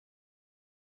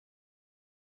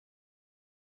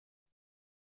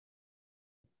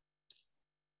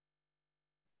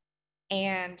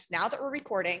And now that we're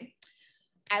recording,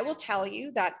 I will tell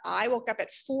you that I woke up at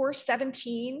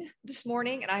 4:17 this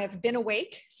morning, and I have been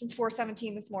awake since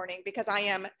 4:17 this morning because I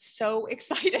am so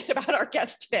excited about our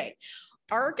guest today.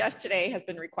 Our guest today has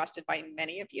been requested by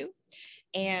many of you,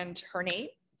 and her name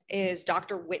is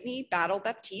Dr. Whitney Battle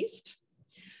Baptiste.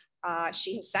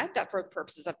 She has said that for the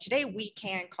purposes of today, we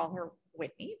can call her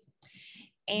Whitney.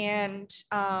 And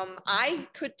I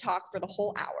could talk for the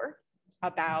whole hour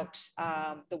about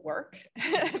the work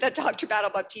that Dr.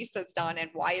 Battle Baptiste has done and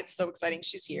why it's so exciting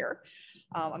she's here.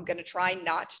 I'm going to try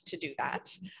not to do that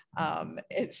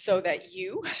so that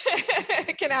you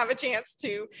can have a chance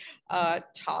to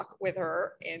talk with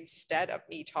her instead of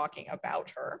me talking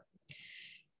about her.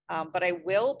 But I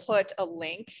will put a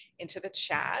link into the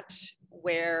chat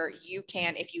where you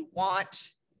can, if you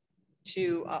want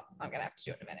to, I'm going to have to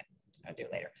do it in a minute. I'll do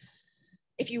it later.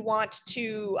 If you want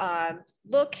to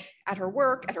look at her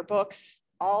work, at her books,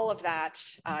 all of that,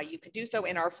 you can do so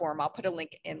in our forum. I'll put a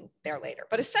link in there later.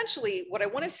 But essentially, what I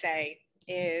want to say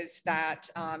is that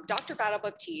Dr. Battle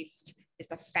Baptiste is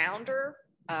the founder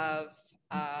of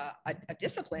a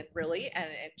discipline, really, and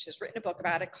she's written a book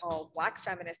about it called Black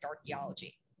Feminist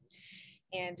Archaeology.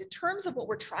 And in terms of what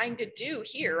we're trying to do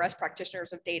here as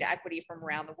practitioners of data equity from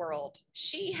around the world,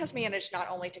 she has managed not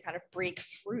only to kind of break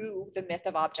through the myth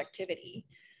of objectivity.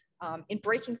 In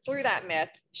breaking through that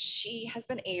myth, she has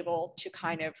been able to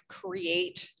kind of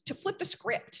to flip the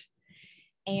script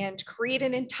and create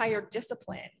an entire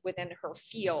discipline within her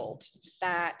field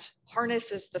that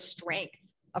harnesses the strength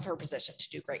of her position to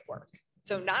do great work.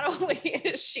 So not only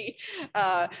is she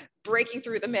breaking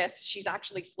through the myth, she's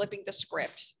actually flipping the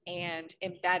script and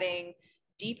embedding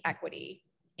deep equity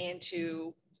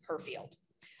into her field,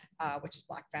 which is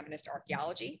Black Feminist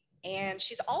Archaeology. And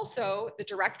she's also the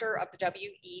director of the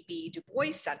W.E.B. Du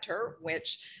Bois Center,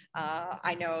 which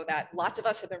I know that lots of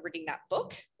us have been reading that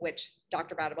book, which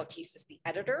Dr. Battle Baptiste is the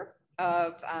editor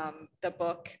of the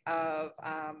book of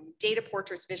Data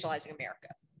Portraits Visualizing America.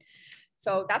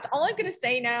 So that's all I'm going to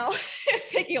say now. It's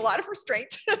taking a lot of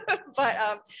restraint,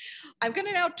 but I'm going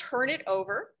to now turn it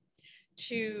over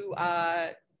to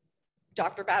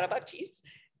Dr. Battle Baptiste,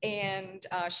 and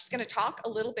she's going to talk a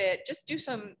little bit, just do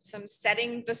some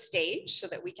setting the stage so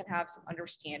that we can have some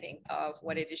understanding of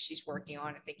what it is she's working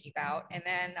on and thinking about, and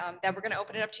then we're going to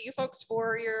open it up to you folks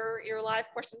for your live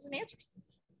questions and answers.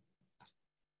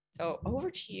 So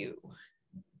over to you.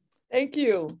 Thank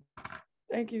you.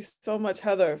 Thank you so much,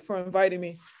 Heather, for inviting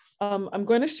me. I'm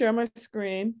going to share my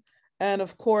screen. And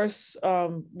of course,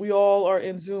 we all are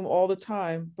in Zoom all the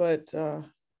time, but,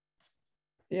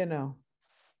 you know.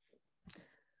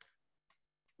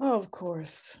 Oh, of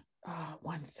course.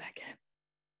 1 second.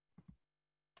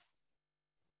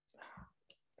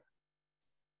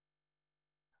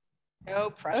 No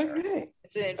pressure. Okay.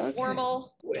 It's an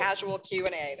informal, casual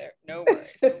Q&A there. No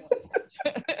worries.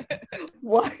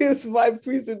 Why is my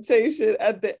presentation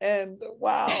at the end?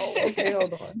 Wow. Okay,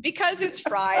 hold on. Because it's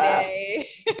Friday.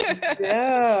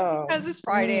 Yeah. Because it's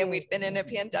Friday and we've been in a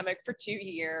pandemic for 2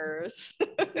 years.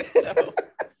 So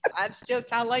that's just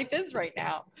how life is right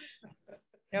now.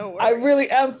 No worries. I really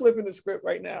am flipping the script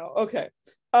right now. Okay.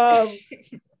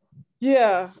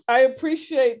 Yeah, I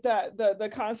appreciate that, the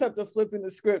concept of flipping the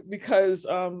script, because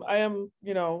I am,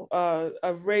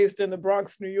 I've raised in the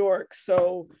Bronx, New York.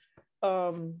 So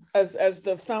as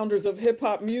the founders of hip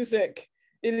hop music,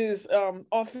 it is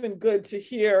often good to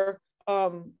hear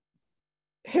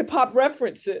hip hop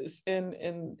references in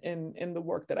the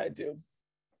work that I do.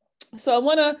 So I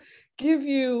want to give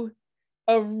you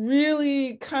a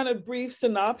really kind of brief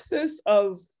synopsis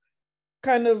of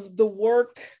kind of the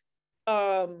work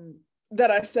that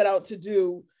I set out to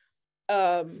do.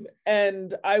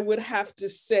 And I would have to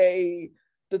say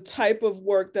the type of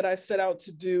work that I set out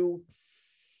to do,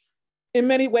 in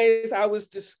many ways, I was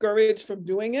discouraged from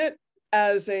doing it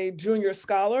as a junior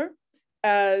scholar,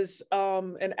 as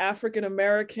an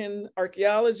African-American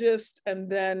archaeologist, and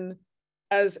then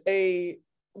as a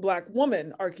Black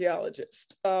woman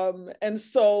archaeologist. And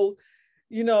so,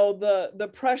 the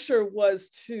pressure was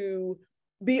to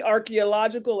be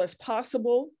archaeological as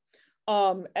possible.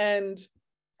 And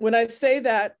when I say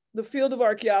that, the field of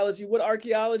archaeology, what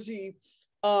archaeology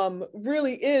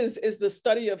really is the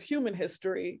study of human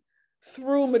history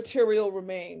through material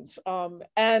remains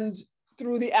and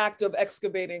through the act of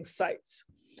excavating sites.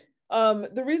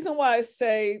 The reason why I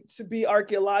say to be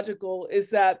archaeological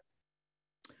is that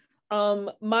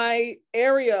my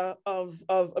area of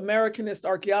Americanist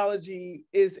archaeology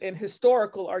is in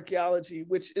historical archaeology,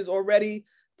 which is already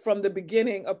from the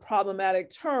beginning a problematic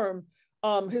term.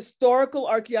 Historical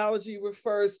archaeology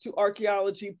refers to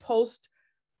archaeology post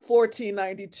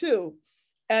 1492.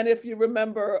 And if you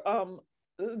remember,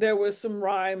 there was some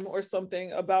rhyme or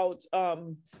something about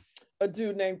a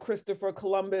dude named Christopher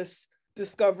Columbus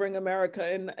discovering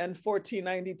America in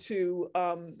 1492.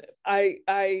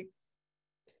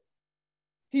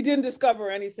 He didn't discover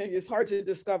anything. It's hard to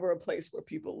discover a place where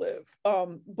people live.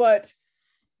 But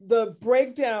the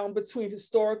breakdown between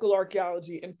historical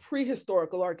archaeology and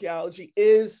prehistorical archaeology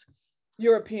is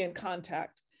European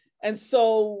contact. And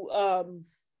so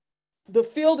the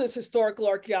field is historical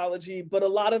archaeology, but a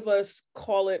lot of us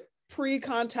call it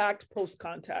pre-contact,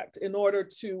 post-contact, in order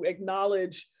to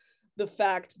acknowledge the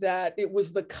fact that it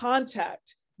was the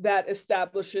contact that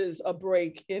establishes a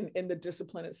break in the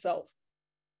discipline itself.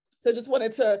 So I just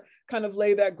wanted to kind of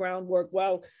lay that groundwork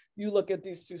while you look at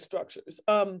these two structures.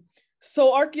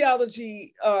 So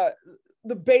archaeology,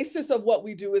 the basis of what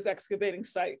we do is excavating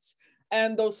sites.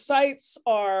 And those sites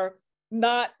are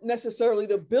not necessarily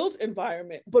the built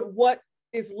environment, but what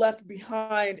is left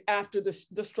behind after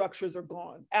the structures are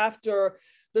gone, after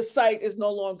the site is no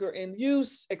longer in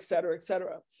use, et cetera, et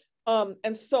cetera.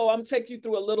 And so I'm taking you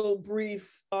through a little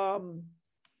brief, oh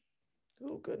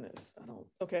goodness,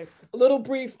 a little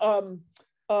brief kind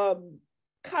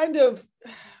of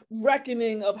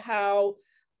reckoning of how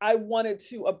I wanted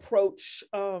to approach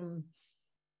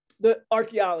the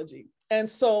archaeology. And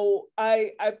so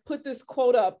I put this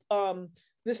quote up.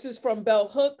 This is from Bell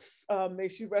Hooks, may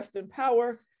she rest in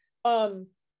power. And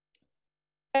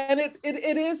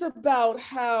it is about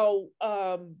how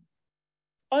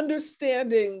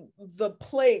understanding the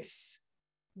place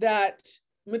that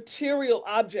material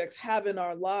objects have in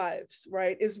our lives,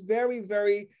 right, is very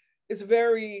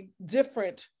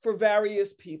different for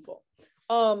various people.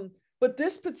 But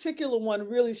this particular one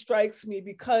really strikes me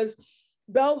because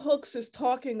Bell Hooks is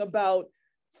talking about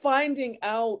finding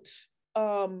out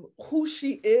who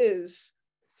she is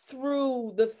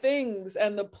through the things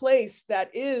and the place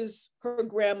that is her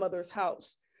grandmother's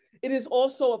house. It is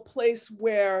also a place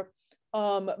where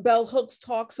Bell Hooks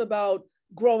talks about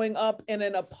growing up in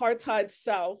an apartheid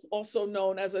South, also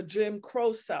known as a Jim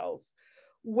Crow South,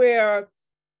 where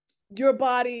your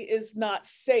body is not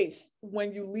safe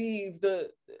when you leave the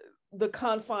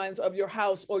confines of your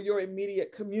house or your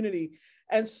immediate community.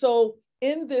 And so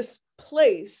in this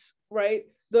place, right,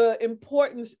 the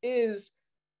importance is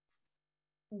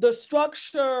the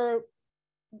structure,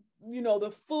 you know,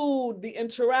 the food, the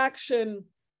interaction,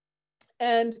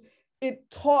 and it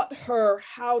taught her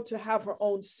how to have her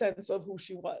own sense of who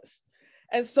she was.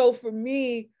 And so for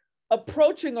me,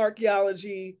 approaching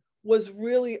archaeology was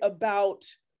really about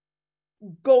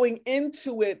going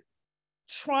into it,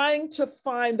 trying to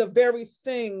find the very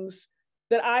things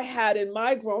that I had in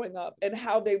my growing up and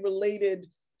how they related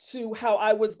to how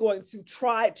I was going to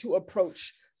try to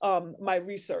approach my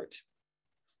research.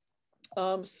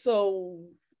 So,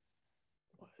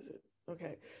 what is it?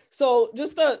 Okay, so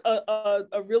just a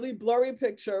really blurry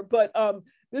picture, but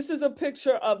this is a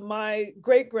picture of my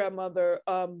great-grandmother,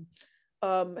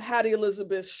 Hattie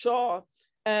Elizabeth Shaw,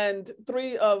 and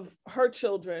 3 of her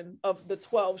children of the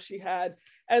 12 she had.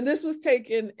 And this was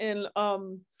taken in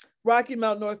Rocky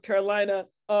Mount, North Carolina.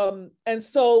 And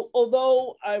so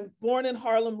although I'm born in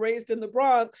Harlem, raised in the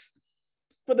Bronx,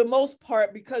 for the most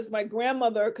part, because my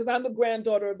grandmother, because I'm the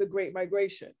granddaughter of the Great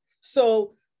Migration.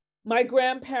 So my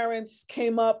grandparents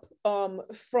came up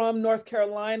from North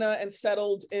Carolina and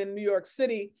settled in New York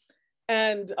City.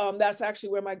 And that's actually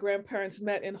where my grandparents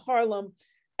met, in Harlem.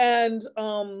 And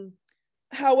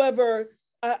however,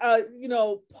 you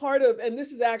know, part of, and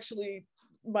this is actually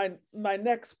my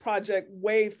next project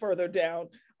way further down,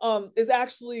 is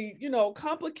actually, you know,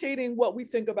 complicating what we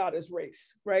think about as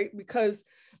race, right? Because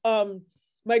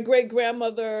my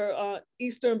great-grandmother,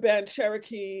 Eastern Band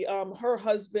Cherokee, her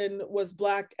husband was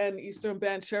Black and Eastern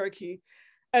Band Cherokee.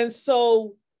 And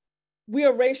so we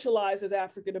are racialized as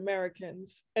African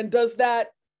Americans. And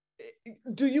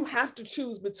do you have to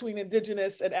choose between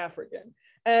Indigenous and African?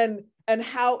 And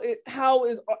how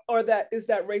is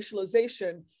that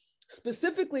racialization?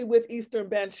 Specifically with Eastern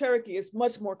Band Cherokee, it's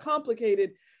much more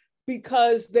complicated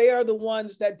because they are the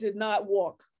ones that did not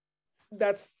walk.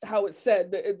 That's how it's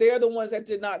said. They are the ones that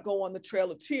did not go on the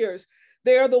Trail of Tears.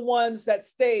 They are the ones that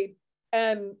stayed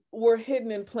and were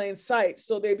hidden in plain sight.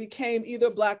 So they became either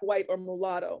Black, white, or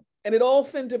mulatto. And it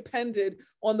often depended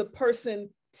on the person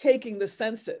taking the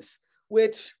census,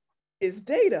 which is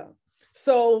data.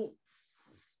 So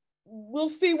we'll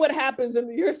see what happens in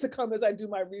the years to come as I do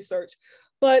my research.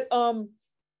 But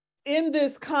in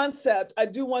this concept, I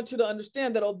do want you to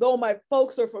understand that although my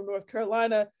folks are from North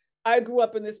Carolina, I grew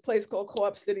up in this place called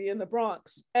Co-op City in the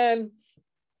Bronx. And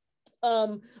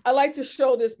I like to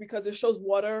show this because it shows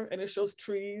water and it shows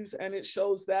trees and it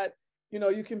shows that, you know,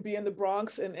 you can be in the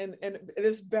Bronx and it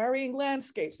is varying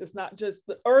landscapes. It's not just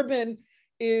the urban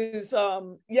is,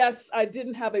 yes, I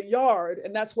didn't have a yard,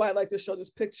 and that's why I like to show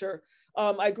this picture.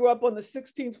 I grew up on the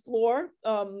 16th floor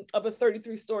of a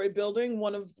 33-story building.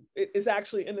 One of it is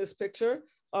actually in this picture.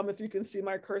 If you can see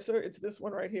my cursor, it's this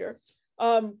one right here.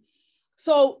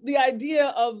 So the idea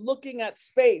of looking at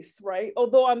space, right?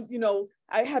 Although I'm, you know,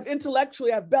 I have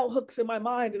bell hooks in my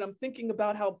mind and I'm thinking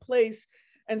about how place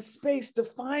and space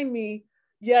define me,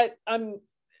 yet I'm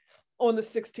on the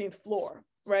 16th floor,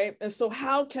 right? And so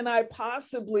how can I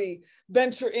possibly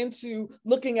venture into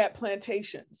looking at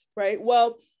plantations, right?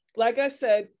 Well, like I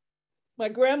said, my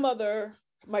grandmother,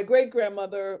 my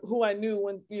great-grandmother, who I knew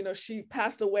when, you know, she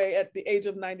passed away at the age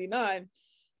of 99,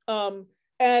 I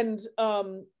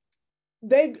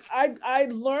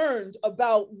learned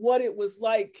about what it was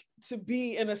like to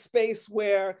be in a space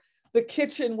where the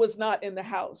kitchen was not in the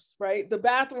house, right? The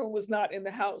bathroom was not in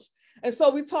the house. And so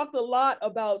we talked a lot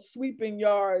about sweeping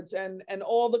yards and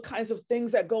all the kinds of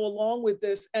things that go along with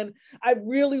this. And I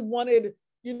really wanted,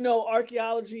 you know,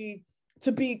 archaeology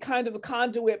to be kind of a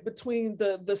conduit between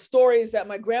the stories that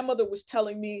my grandmother was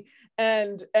telling me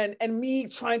and me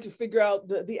trying to figure out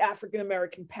the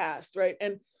African-American past, right?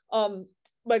 And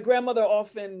my grandmother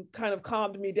often kind of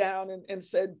calmed me down and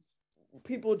said,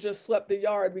 people just swept the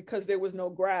yard because there was no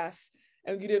grass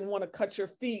and you didn't want to cut your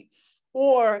feet.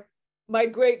 Or my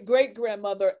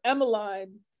great-great-grandmother,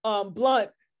 Emmeline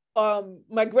Blunt,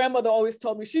 my grandmother always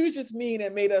told me she was just mean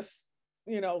and made us,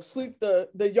 you know, sweep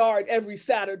the yard every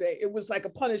Saturday. It was like a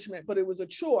punishment, but it was a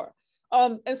chore.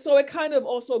 And so it kind of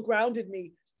also grounded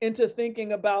me into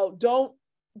thinking about don't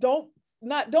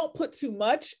put too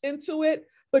much into it,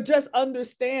 but just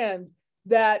understand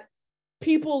that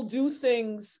people do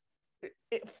things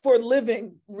for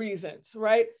living reasons,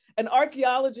 right? And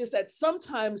archaeologists at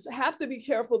sometimes have to be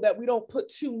careful that we don't put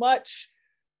too much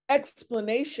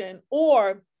explanation.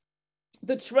 Or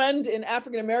the trend in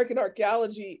African-American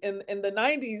archaeology in the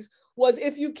 90s was,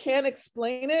 if you can't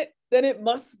explain it, then it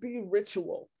must be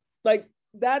ritual. Like,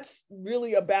 that's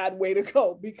really a bad way to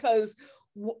go, because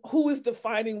who is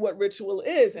defining what ritual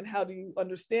is and how do you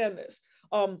understand this?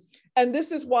 And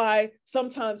this is why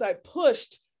sometimes I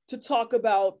pushed to talk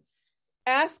about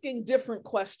asking different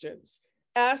questions,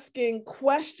 asking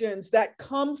questions that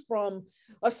come from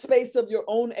a space of your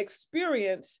own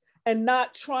experience and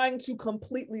not trying to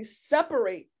completely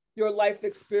separate your life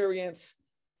experience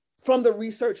from the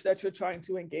research that you're trying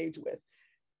to engage with.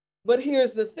 But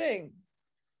here's the thing.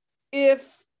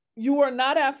 If you are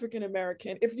not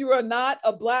African-American, if you are not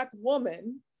a Black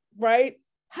woman, right,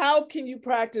 how can you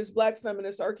practice Black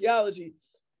feminist archaeology?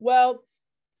 Well,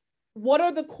 what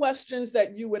are the questions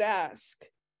that you would ask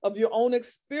of your own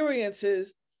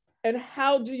experiences, and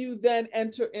how do you then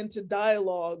enter into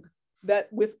dialogue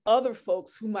that with other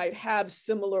folks who might have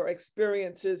similar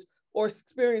experiences or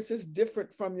experiences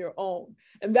different from your own?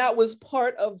 And that was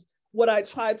part of what I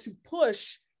tried to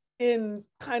push in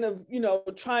kind of, you know,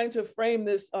 trying to frame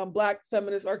this Black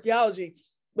feminist archaeology.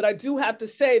 But I do have to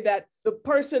say that the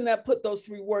person that put those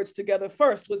three words together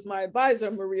first was my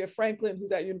advisor, Maria Franklin,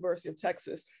 who's at University of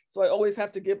Texas. So I always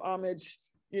have to give homage,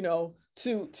 you know,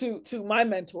 to my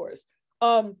mentors.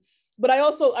 But I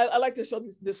also, I like to show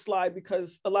this slide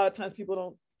because a lot of times people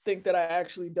don't think that I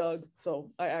actually dug. So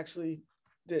I actually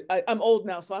did. I'm old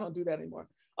now, so I don't do that anymore.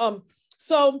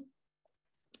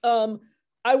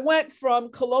 I went from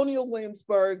colonial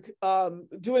Williamsburg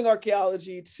doing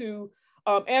archaeology to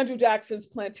Andrew Jackson's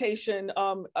plantation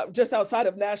just outside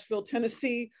of Nashville,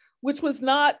 Tennessee, which was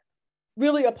not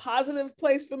really a positive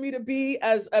place for me to be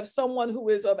as someone who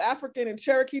is of African and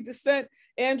Cherokee descent.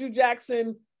 Andrew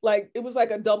Jackson, like, it was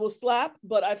like a double slap,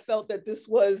 but I felt that this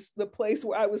was the place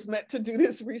where I was meant to do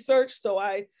this research, so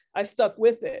I stuck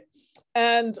with it.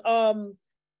 And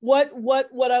what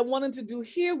I wanted to do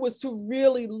here was to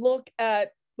really look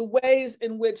at the ways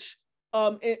in which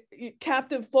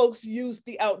captive folks used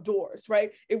the outdoors,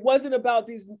 right? It wasn't about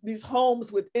these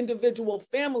homes with individual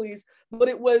families, but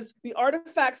it was the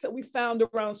artifacts that we found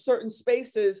around certain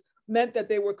spaces meant that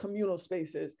they were communal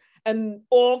spaces, and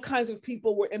all kinds of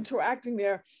people were interacting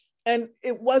there. And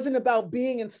it wasn't about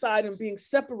being inside and being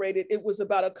separated. It was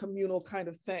about a communal kind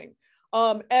of thing.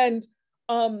 Part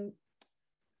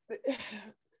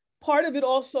of it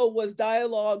also was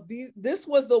dialogue. This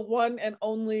was the one and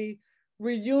only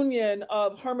reunion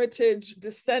of Hermitage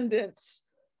descendants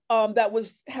that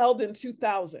was held in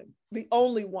 2000, the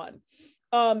only one.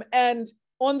 And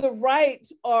on the right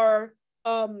are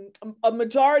a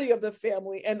majority of the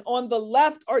family, and on the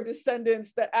left are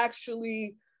descendants that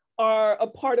actually are a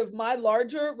part of my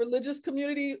larger religious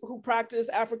community who practice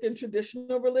African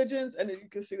traditional religions. And you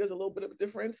can see there's a little bit of a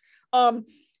difference.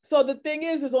 So the thing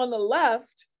is on the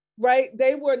left, right,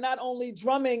 they were not only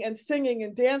drumming and singing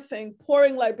and dancing,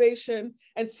 pouring libation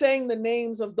and saying the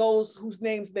names of those whose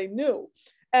names they knew.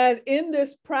 And in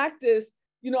this practice,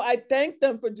 you know, I thanked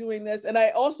them for doing this. And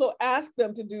I also asked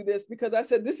them to do this because I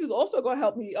said, this is also going to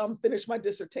help me finish my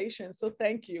dissertation. So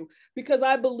thank you, because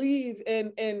I believe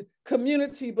in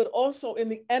community, but also in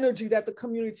the energy that the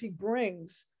community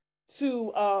brings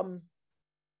to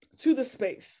the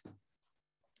space.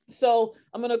 So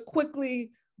I'm going to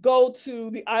quickly go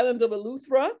to the island of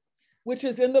Eleuthera, which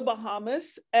is in the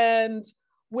Bahamas. And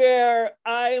where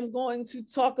I am going to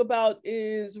talk about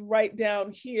is right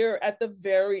down here at the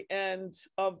very end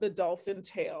of the Dolphin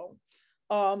Tale,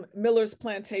 Miller's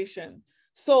Plantation.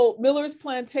 So Miller's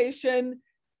Plantation,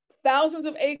 thousands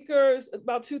of acres,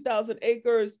 about 2,000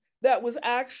 acres, that was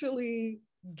actually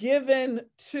given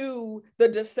to the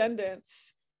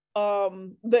descendants,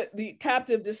 the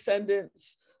captive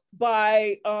descendants,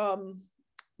 by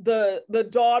the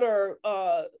daughter,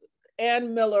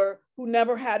 Ann Miller, who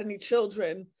never had any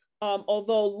children,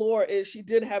 although lore is she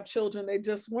did have children, they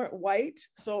just weren't white.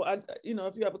 So I, you know,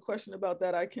 if you have a question about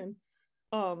that, I can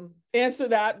answer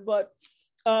that. But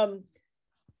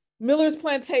Miller's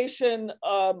Plantation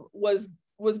was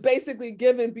basically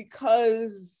given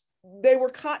because they were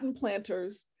cotton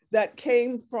planters that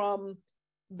came from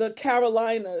the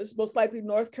Carolinas, most likely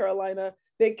North Carolina.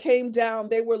 They came down,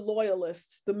 they were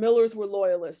loyalists. The Millers were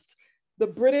loyalists. The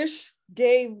British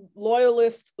gave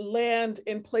loyalist land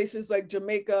in places like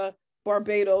Jamaica,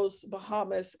 Barbados,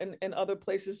 Bahamas, and other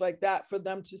places like that for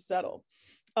them to settle.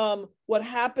 What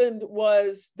happened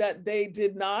was that they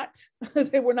did not,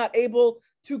 they were not able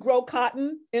to grow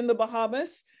cotton in the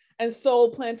Bahamas. And so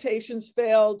plantations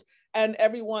failed, and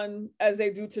everyone, as they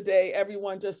do today,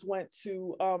 everyone just went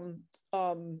to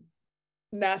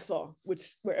Nassau,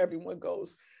 where everyone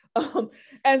goes.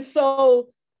 And so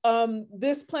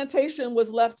this plantation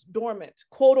was left dormant,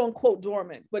 quote unquote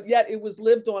dormant, but yet it was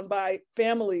lived on by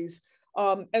families.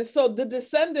 And so the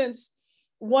descendants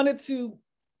wanted to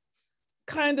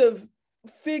kind of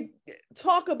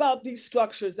talk about these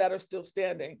structures that are still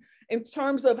standing in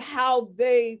terms of how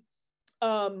they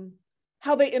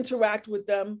interact with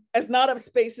them as not of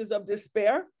spaces of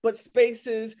despair, but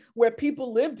spaces where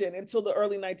people lived in until the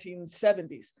early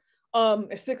 1970s.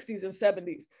 60s and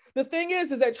 70s. The thing is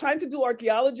that trying to do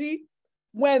archaeology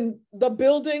when the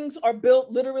buildings are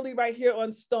built literally right here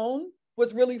on stone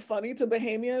was really funny to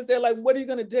Bahamians. They're like, what are you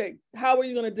going to dig? How are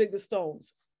you going to dig the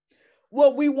stones?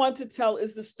 What we want to tell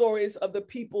is the stories of the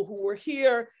people who were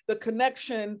here, the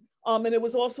connection. And it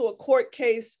was also a court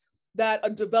case that a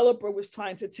developer was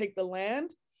trying to take the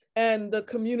land, and the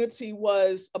community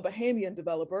was a Bahamian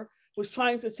developer, was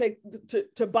trying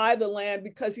to buy the land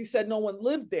because he said no one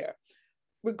lived there.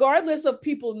 Regardless of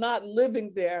people not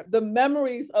living there, the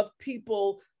memories of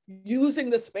people using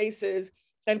the spaces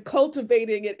and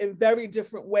cultivating it in very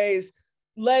different ways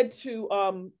led to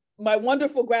my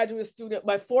wonderful graduate student,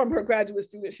 my former graduate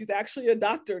student, she's actually a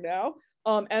doctor now,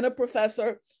 and a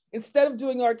professor. Instead of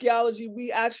doing archaeology,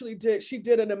 she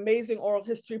did an amazing oral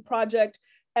history project,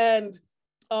 and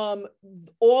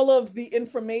all of the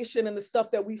information and the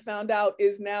stuff that we found out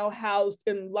is now housed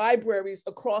in libraries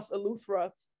across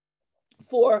Eleuthera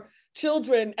for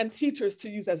children and teachers to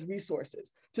use as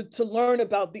resources, to learn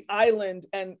about the island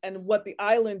and what the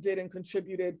island did and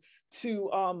contributed to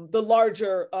the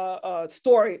larger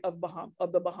story of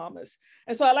the Bahamas.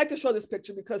 And so I like to show this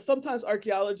picture because sometimes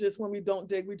archaeologists, when we don't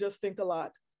dig, we just think a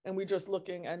lot and we're just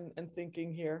looking and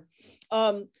thinking here.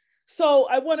 So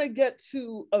I want to get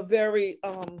to a very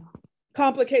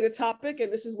complicated topic,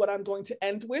 and this is what I'm going to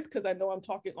end with because I know I'm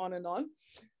talking on and on.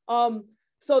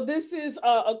 So this is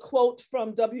a quote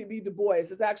from W.B. Du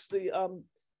Bois. It's actually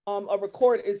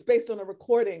it's based on a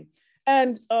recording.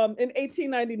 And in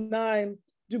 1899,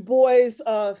 Du Bois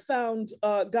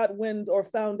got wind or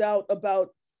found out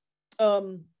about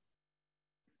the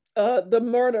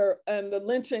murder and the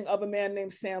lynching of a man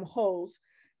named Sam Hose.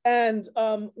 And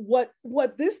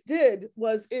what this did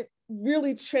was it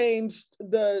really changed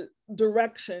the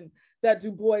direction that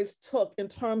Du Bois took in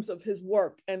terms of his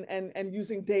work and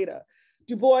using data.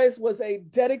 Du Bois was a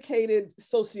dedicated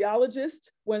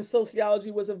sociologist when sociology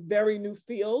was a very new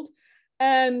field.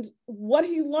 And what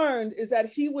he learned is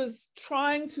that he was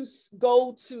trying to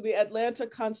go to the Atlanta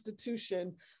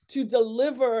Constitution to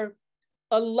deliver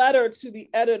a letter to the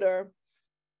editor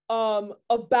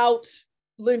about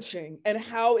lynching and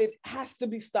how it has to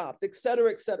be stopped, et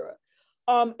cetera, et cetera.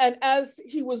 And as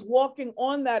he was walking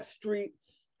on that street,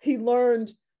 he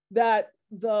learned that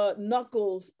the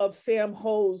knuckles of Sam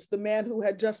Hose, the man who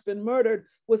had just been murdered,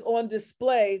 was on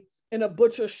display in a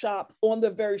butcher shop on the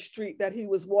very street that he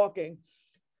was walking.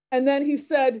 And then he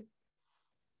said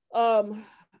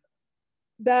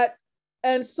that,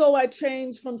 and so I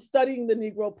changed from studying the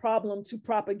Negro problem to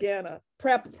propaganda,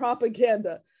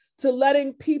 to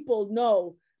letting people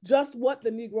know just what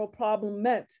the Negro problem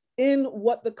meant in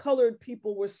what the colored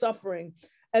people were suffering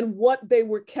and what they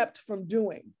were kept from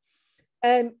doing.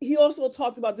 And he also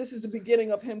talked about, this is the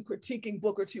beginning of him critiquing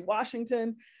Booker T.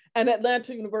 Washington, and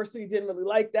Atlanta University didn't really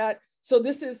like that. So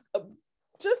this is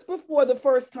just before the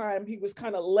first time he was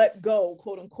kind of let go,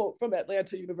 quote unquote, from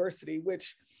Atlanta University,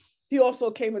 which he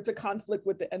also came into conflict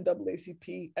with the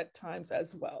NAACP at times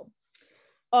as well.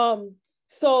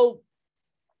 So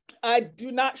I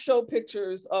do not show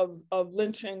pictures of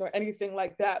lynching or anything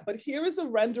like that, but here is a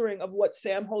rendering of what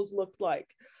Sam Hose looked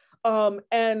like.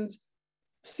 And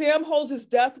Sam Hose's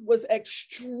death was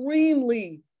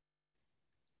extremely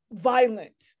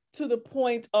violent, to the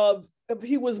point of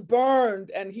he was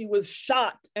burned and he was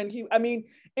shot, and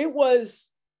it was,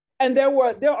 and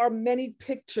there are many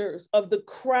pictures of the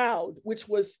crowd, which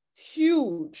was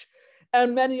huge,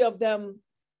 and many of them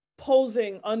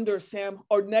posing under Sam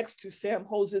or next to Sam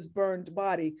Hose's burned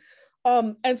body.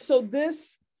 And so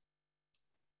this,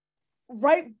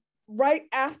 right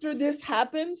after this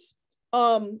happens,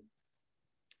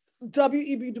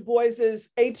 W.E.B. Du Bois's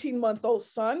 18-month-old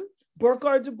son,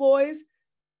 Burkhard Du Bois,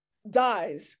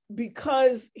 dies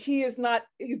because he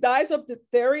dies of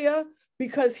diphtheria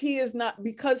because he is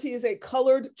a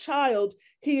colored child,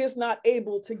 he is not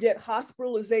able to get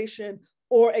hospitalization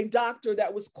or a doctor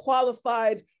that was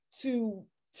qualified to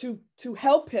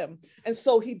help him. And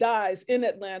so he dies in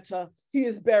Atlanta. He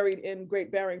is buried in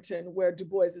Great Barrington, where Du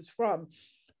Bois is from.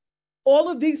 All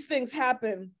of these things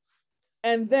happen,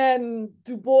 and then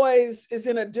Du Bois is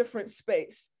in a different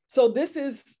space. So this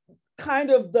is kind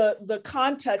of the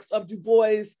context of Du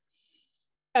Bois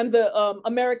and the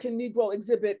American Negro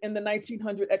exhibit in the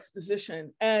 1900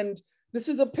 exposition. And this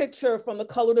is a picture from the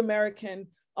Colored American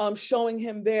showing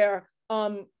him there.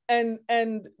 And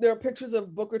there are pictures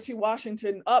of Booker T.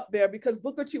 Washington up there, because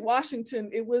Booker T. Washington,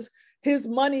 it was his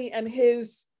money and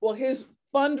his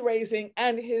fundraising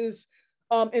and his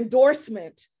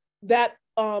endorsement that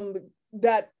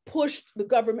pushed the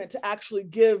government to actually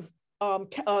give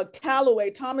Thomas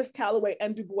Calloway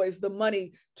and Du Bois the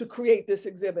money to create this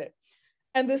exhibit.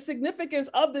 And the significance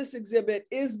of this exhibit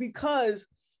is because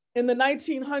in the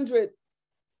 1900s,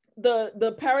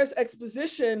 the Paris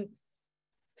Exposition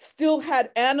still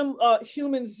had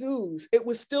human zoos. It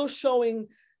was still showing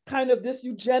kind of this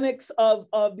eugenics of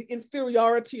the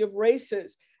inferiority of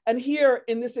races. And here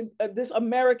in this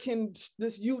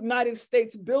United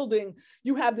States building,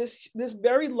 you have this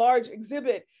very large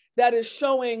exhibit that is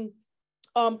showing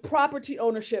property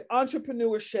ownership,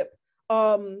 entrepreneurship,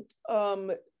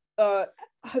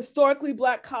 historically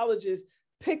Black colleges,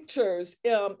 pictures,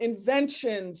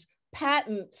 inventions,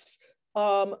 patents,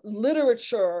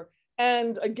 literature,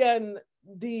 and again,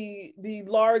 the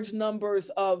large numbers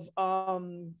of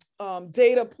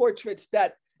data portraits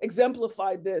that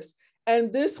exemplified this.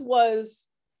 And this was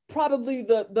probably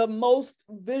the most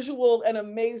visual and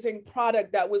amazing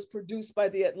product that was produced by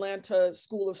the Atlanta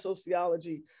School of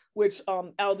Sociology, which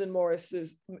Alden Morris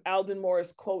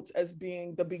quotes as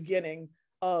being the beginning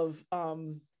of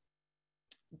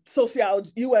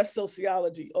sociology, US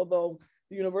sociology, although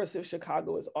the University of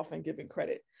Chicago is often given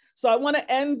credit. So I want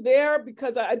to end there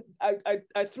because I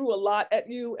threw a lot at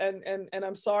you, and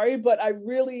I'm sorry, but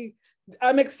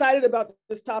I'm excited about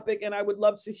this topic, and I would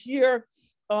love to hear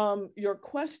your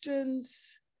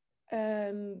questions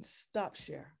and stop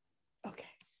share. Okay.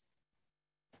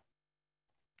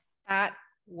 That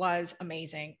was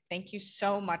amazing. Thank you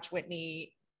so much,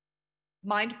 Whitney.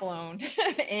 Mind blown.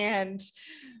 And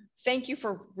thank you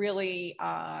for really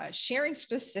sharing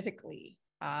specifically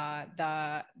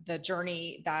the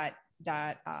journey that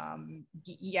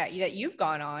you've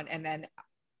gone on, and then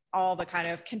all the kind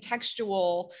of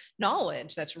contextual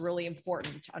knowledge that's really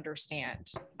important to understand.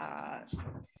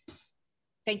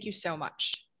 Thank you so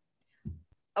much.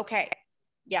 Okay.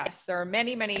 Yes, there are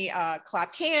many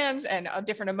clapped hands and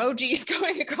different emojis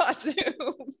going across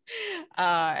Zoom.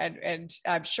 And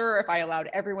I'm sure if I allowed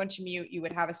everyone to mute, you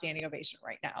would have a standing ovation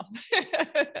right now.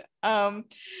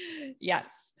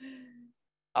 Yes.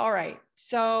 All right.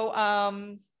 So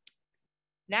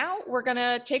now we're going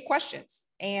to take questions.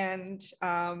 And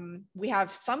we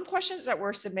have some questions that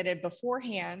were submitted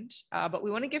beforehand, but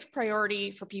we want to give priority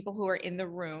for people who are in the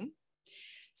room.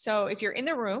 So if you're in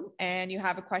the room and you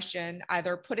have a question,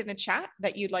 either put in the chat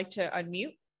that you'd like to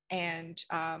unmute and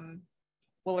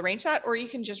we'll arrange that, or you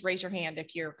can just raise your hand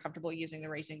if you're comfortable using the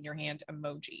raising your hand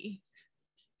emoji.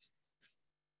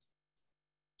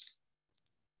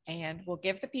 And we'll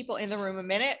give the people in the room a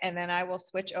minute, and then I will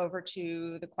switch over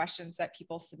to the questions that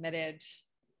people submitted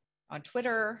on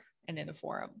Twitter and in the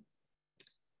forum.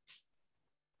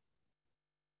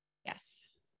 Yes.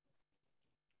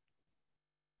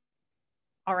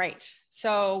 All right.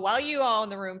 So while you all in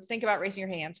the room think about raising your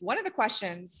hands, one of the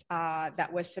questions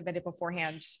that was submitted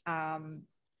beforehand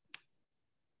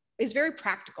is very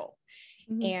practical.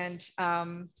 And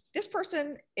this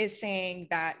person is saying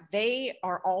that they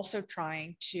are also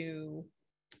trying to,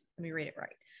 let me read it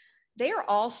right. They are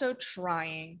also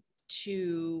trying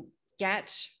to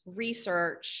get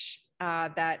research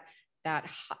that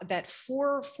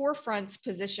forefronts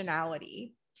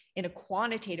positionality in a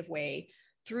quantitative way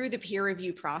through the peer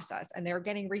review process. And they're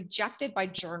getting rejected by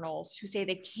journals who say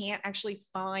they can't actually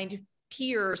find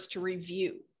peers to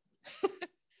review.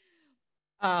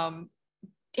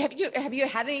 Have you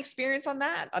had any experience on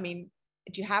that? I mean,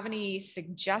 do you have any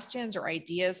suggestions or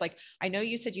ideas? Like, I know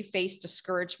you said you faced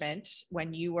discouragement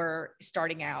when you were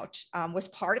starting out. Was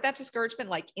part of that discouragement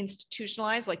like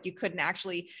institutionalized, like you couldn't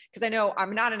actually, because I know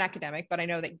I'm not an academic, but I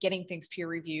know that getting things peer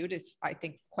reviewed is, I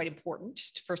think, quite important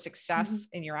for success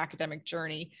in your academic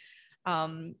journey.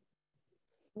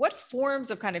 What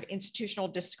forms of kind of institutional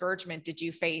discouragement did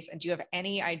you face? And do you have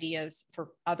any ideas for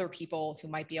other people who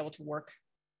might be able to work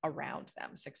around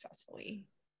them successfully?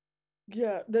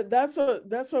 Yeah, that's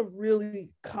a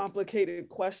really complicated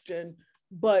question,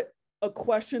 but a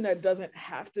question that doesn't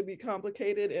have to be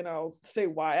complicated, and I'll say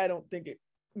why I don't think it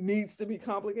needs to be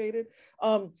complicated.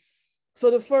 So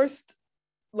the first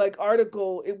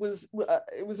article, it was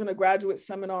in a graduate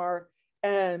seminar,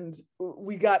 and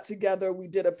we got together, we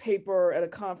did a paper at a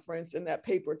conference, and that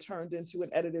paper turned into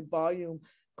an edited volume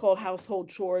called Household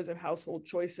Chores and Household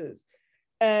Choices.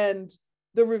 And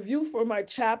the review for my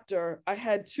chapter, I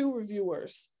had two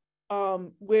reviewers,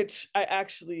 which I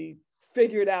actually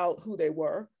figured out who they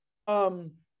were.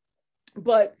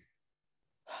 But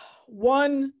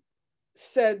one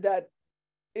said that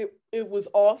it was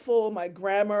awful, my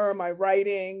grammar, my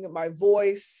writing, my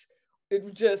voice, it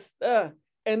was just,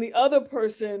 and the other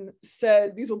person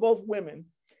said, these were both women,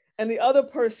 and the other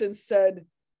person said,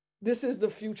 this is the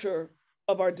future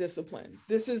of our discipline.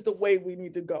 This is the way we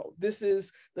need to go. This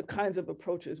is the kinds of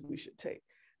approaches we should take.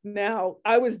 Now,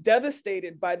 I was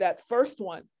devastated by that first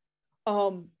one,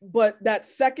 but that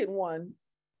second one,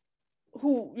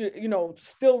 who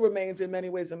still remains in many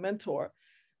ways a mentor,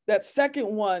 that second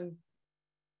one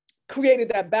created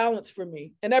that balance for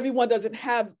me. And everyone doesn't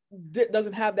have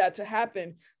that to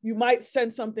happen. You might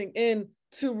send something in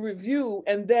to review,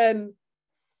 and then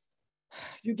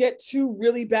you get two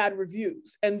really bad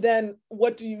reviews. And then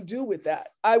what do you do with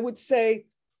that? I would say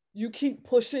you keep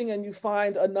pushing and you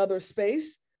find another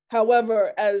space.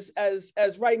 However, as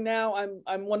right now,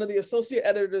 I'm one of the associate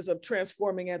editors of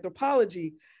Transforming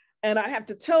Anthropology. And I have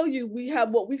to tell you, we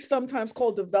have what we sometimes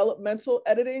call developmental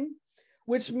editing,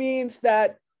 which means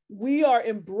that we are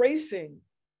embracing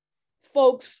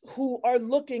folks who are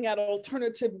looking at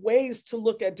alternative ways to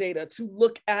look at data, to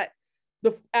look at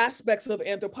the aspects of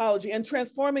anthropology. And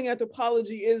Transforming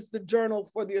Anthropology is the journal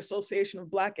for the Association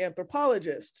of Black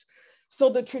Anthropologists. So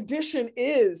the tradition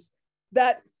is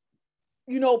that,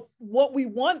 what we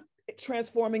want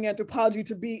Transforming Anthropology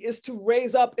to be is to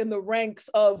raise up in the ranks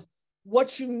of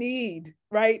what you need,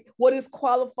 right? What is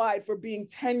qualified for being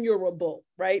tenurable,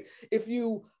 right? If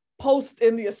you post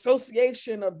in the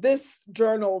association of this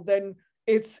journal, then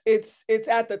it's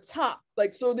at the top.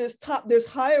 So there's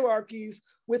hierarchies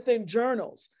within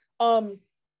journals.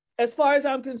 As far as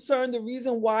I'm concerned, the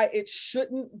reason why it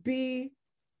shouldn't be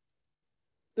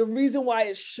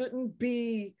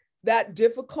that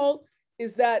difficult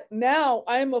is that now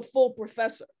I'm a full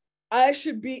professor. I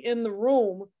should be in the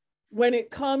room when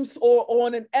it comes, or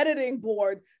on an editing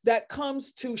board that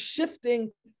comes to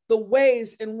shifting the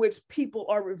ways in which people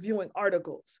are reviewing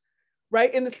articles,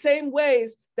 right? In the same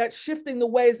ways that shifting the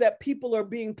ways that people are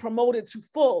being promoted to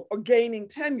full or gaining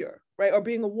tenure, right? Or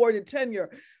being awarded tenure.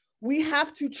 We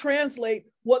have to translate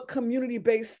what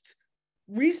community-based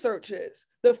research is.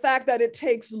 The fact that it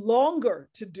takes longer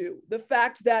to do, the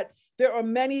fact that there are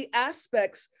many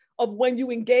aspects of when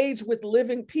you engage with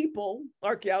living people.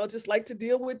 Archaeologists like to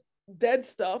deal with dead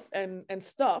stuff and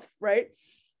stuff, right?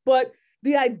 But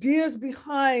the ideas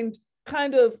behind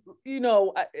kind of,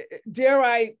 dare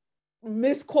I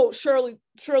misquote Shirley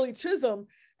Chisholm,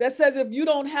 that says if you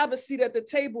don't have a seat at the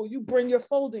table, you bring your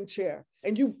folding chair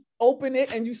and you open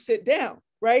it and you sit down,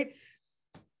 right?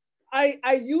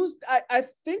 I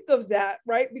think of that,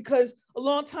 right? Because a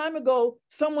long time ago,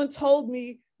 someone told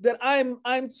me that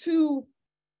I'm too,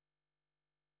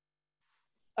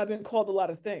 I've been called a lot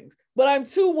of things, but I'm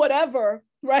too whatever,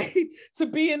 right? To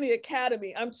be in the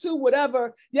academy. I'm too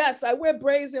whatever. Yes, I wear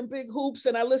braids and big hoops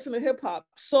and I listen to hip hop.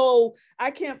 So I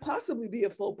can't possibly be a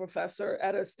full professor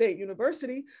at a state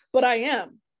university, but I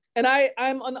am. And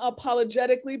I'm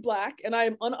unapologetically Black, and I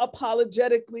am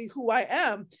unapologetically who I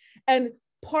am. And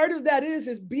part of that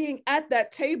is being at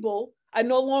that table. I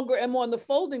no longer am on the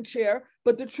folding chair,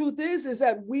 but the truth is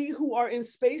that we who are in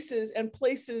spaces and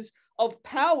places of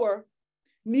power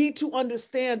need to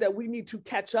understand that we need to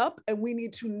catch up, and we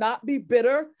need to not be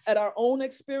bitter at our own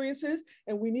experiences,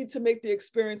 and we need to make the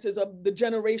experiences of the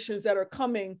generations that are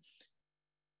coming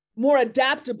more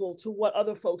adaptable to what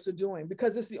other folks are doing,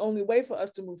 because it's the only way for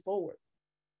us to move forward.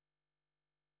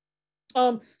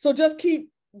 So just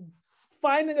keep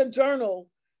finding a journal,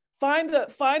 find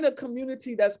a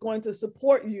community that's going to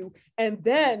support you, and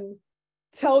then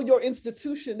tell your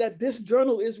institution that this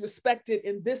journal is respected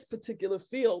in this particular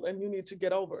field and you need to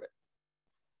get over it.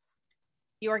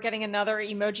 You are getting another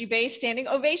emoji-based standing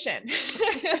ovation.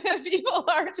 People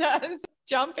are just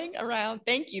jumping around.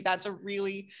 Thank you. That's a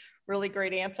really, really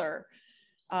great answer.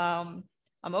 I'm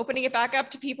opening it back up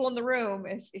to people in the room.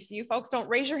 If you folks don't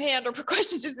raise your hand or put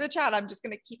questions into the chat, I'm just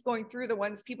going to keep going through the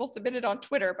ones people submitted on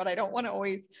Twitter, but I don't want to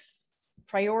always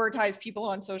prioritize people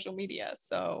on social media.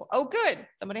 So, oh, good.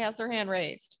 Somebody has their hand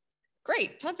raised.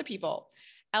 Great. Tons of people.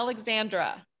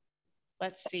 Alexandra,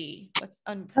 let's see. Let's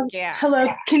unpack. Hello.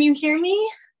 Can you hear me?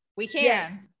 We can.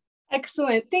 Yes.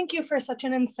 Excellent. Thank you for such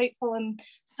an insightful and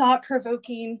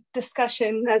thought-provoking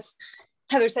discussion. As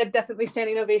Heather said, definitely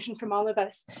standing ovation from all of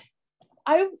us.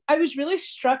 I was really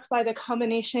struck by the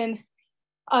combination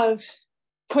of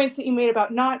points that you made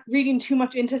about not reading too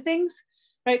much into things,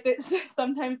 right? That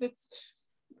sometimes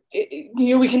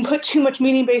we can put too much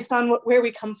meaning based on where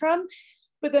we come from,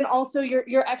 but then also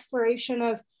your exploration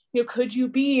of, could you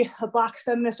be a Black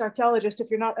feminist archaeologist if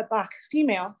you're not a Black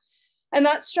female? And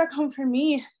that struck home for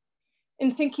me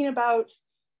in thinking about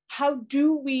how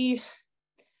do we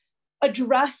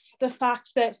address the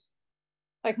fact that,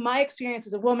 like, my experience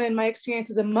as a woman, my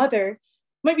experience as a mother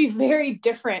might be very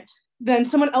different than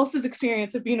someone else's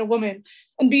experience of being a woman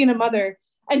and being a mother.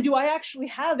 And do I actually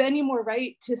have any more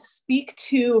right to speak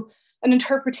to an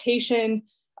interpretation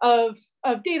of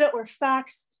data or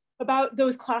facts about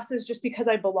those classes just because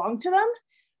I belong to them?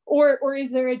 Or is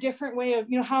there a different way of,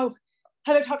 how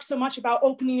Heather talks so much about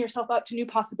opening yourself up to new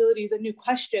possibilities and new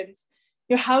questions?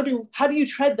 How do you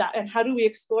tread that, and how do we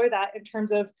explore that in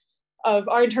terms of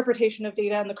our interpretation of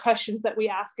data and the questions that we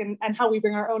ask, and how we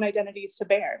bring our own identities to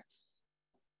bear?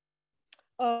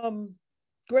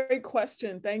 Great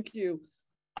question. Thank you.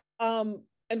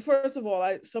 And first of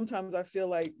all, sometimes I feel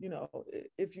like,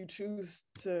 if you choose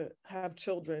to have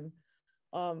children,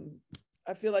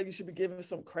 I feel like you should be given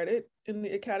some credit in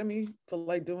the academy for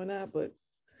like doing that. But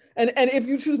and if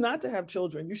you choose not to have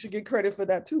children, you should get credit for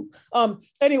that too.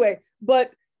 Anyway,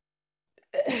 but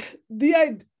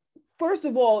first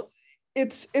of all,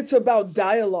 it's about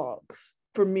dialogues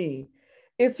for me.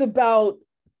 It's about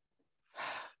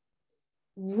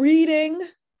reading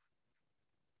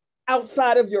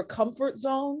outside of your comfort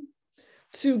zone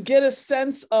to get a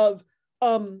sense of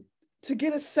kind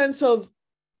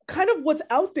of what's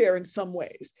out there in some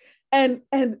ways. And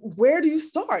where do you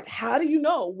start? How do you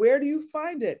know? Where do you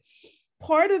find it?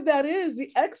 Part of that is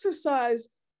the exercise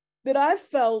that I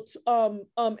felt, and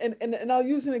I'll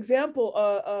use an example.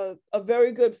 A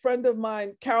very good friend of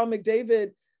mine, Carol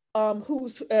McDavid,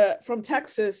 who's from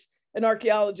Texas, an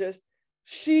archaeologist.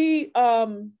 She,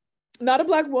 not a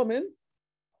Black woman,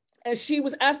 and she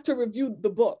was asked to review the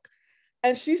book.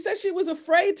 And she said she was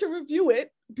afraid to review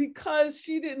it because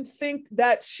she didn't think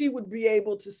that she would be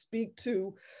able to speak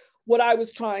to what I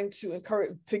was trying to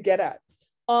encourage to get at.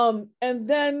 And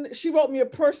then she wrote me a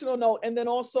personal note and then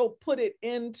also put it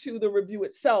into the review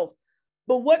itself.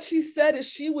 But what she said is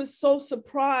she was so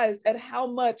surprised at how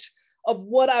much of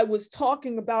what I was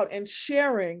talking about and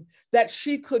sharing that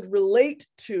she could relate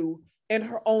to in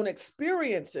her own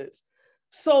experiences.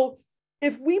 So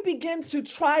if we begin to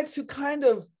try to kind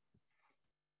of,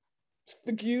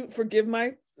 forgive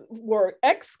my word,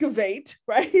 excavate,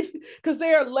 right? Because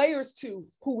there are layers to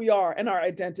who we are and our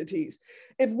identities.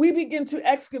 If we begin to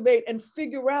excavate and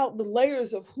figure out the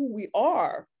layers of who we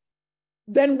are,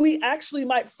 then we actually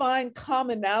might find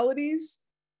commonalities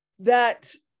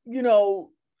that,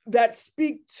 that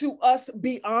speak to us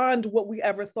beyond what we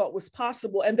ever thought was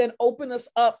possible, and then open us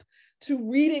up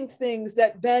to reading things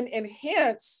that then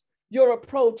enhance your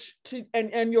approach to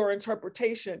and your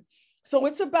interpretation. So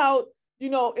it's about,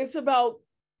 it's about,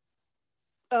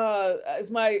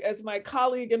 as my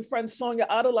colleague and friend Sonia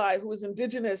Adalai, who is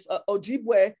indigenous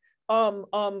Ojibwe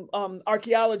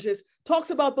archaeologist, talks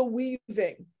about the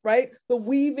weaving, right? The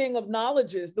weaving of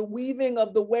knowledges, the weaving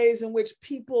of the ways in which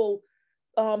people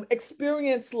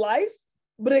experience life,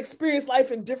 but experience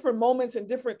life in different moments and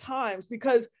different times.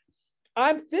 Because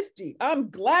I'm 50, I'm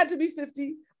glad to be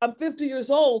 50, I'm 50 years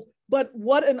old, but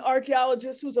what an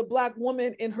archaeologist who's a Black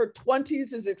woman in her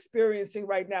 20s is experiencing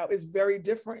right now is very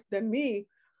different than me,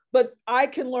 but I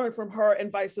can learn from her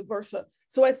and vice versa.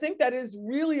 So I think that is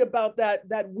really about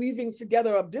that weaving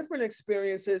together of different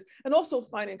experiences and also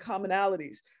finding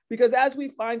commonalities. Because as we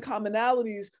find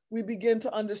commonalities, we begin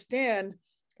to understand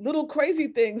little crazy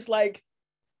things like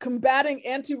combating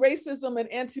anti-racism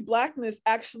and anti-Blackness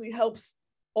actually helps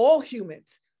all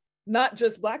humans, not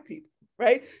just Black people,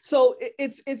 right? So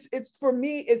it's for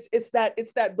me, it's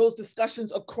that those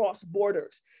discussions across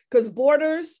borders, because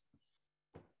borders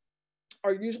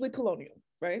are usually colonial,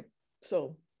 right?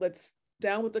 So let's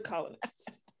down with the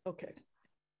colonists. Okay.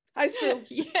 Hi, Sue.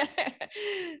 Yeah.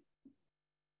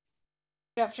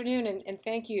 Good afternoon, and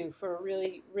thank you for a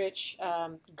really rich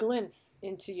glimpse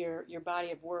into your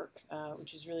body of work,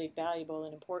 which is really valuable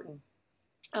and important.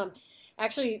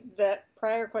 Actually, the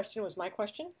prior question was my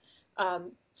question,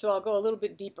 so I'll go a little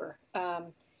bit deeper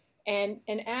and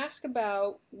ask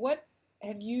about what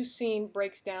have you seen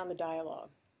breaks down the dialogue?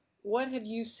 What have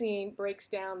you seen breaks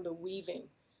down the weaving?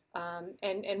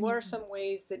 And what are some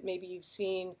ways that maybe you've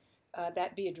seen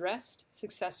that be addressed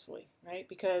successfully, right?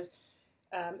 Because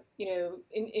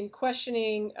in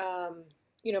questioning,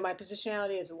 my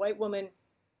positionality as a white woman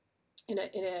in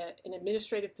an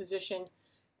administrative position,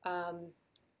 I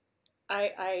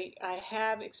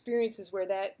have experiences where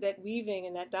that weaving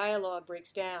and that dialogue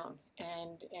breaks down,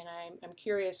 and I'm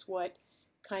curious what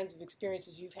kinds of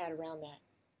experiences you've had around that.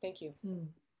 Thank you.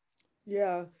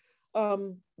 Yeah,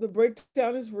 the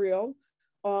breakdown is real,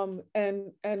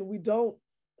 and we don't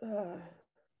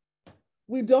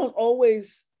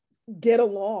always get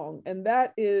along, and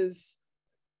that is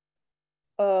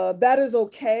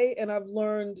okay. And I've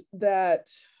learned that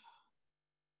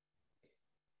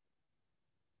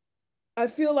I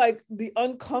feel like the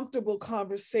uncomfortable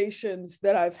conversations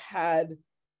that I've had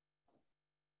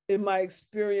in my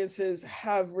experiences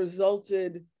have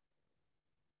resulted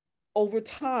over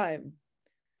time,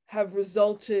 have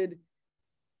resulted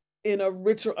in a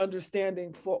richer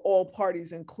understanding for all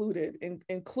parties included,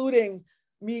 including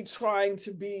me trying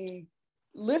to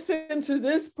listen to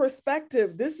this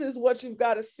perspective. This is what you've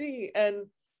got to see, and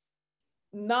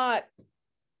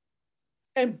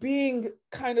being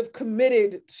kind of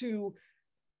committed to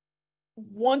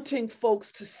wanting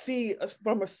folks to see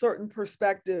from a certain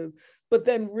perspective, but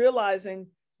then realizing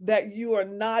that you are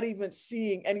not even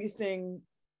seeing anything,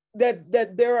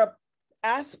 that there are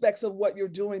aspects of what you're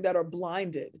doing that are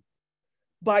blinded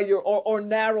by or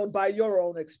narrowed by your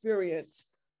own experience.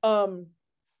 One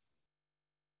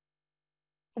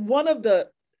of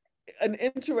an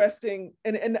interesting,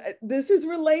 and this is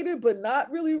related, but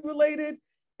not really related,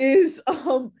 is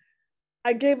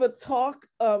I gave a talk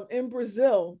in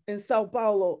Brazil, in Sao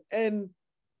Paulo, and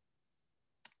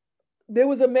there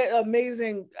was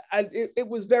amazing, it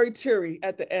was very teary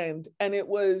at the end, and it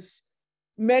was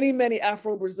many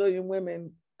Afro-Brazilian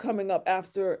women coming up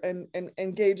after and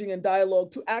engaging in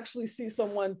dialogue to actually see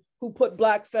someone who put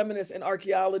Black feminists in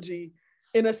archaeology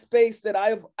in a space that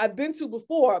I've been to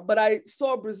before, but I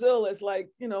saw Brazil as like,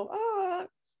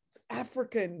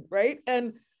 African, right?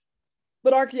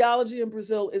 But archaeology in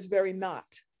Brazil is very not.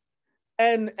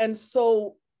 And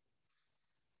so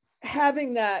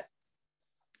having that,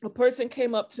 a person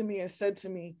came up to me and said to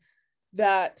me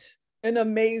that an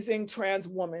amazing trans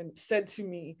woman said to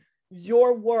me,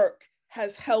 your work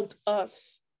has helped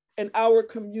us and our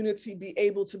community be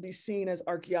able to be seen as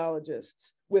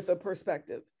archaeologists with a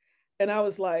perspective. And I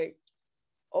was like,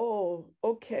 oh,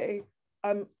 okay.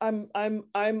 I'm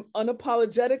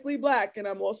unapologetically Black, and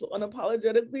I'm also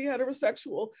unapologetically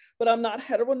heterosexual, but I'm not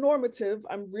heteronormative.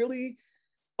 I'm really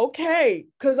okay,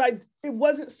 because it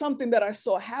wasn't something that I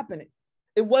saw happening.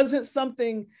 It wasn't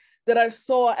something that I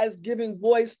saw as giving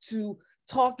voice to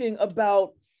talking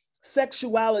about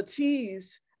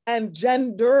sexualities and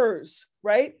genders,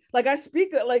 right? Like I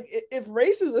speak, like if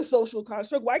race is a social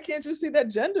construct, why can't you see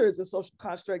that gender is a social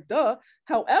construct? Duh.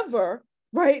 However,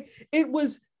 right, it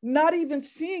was not even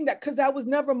seeing that, because that was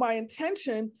never my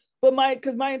intention, but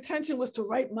because my intention was to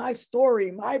write my story,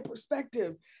 my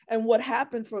perspective. And what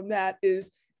happened from that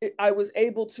is I was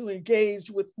able to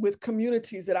engage with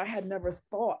communities that I had never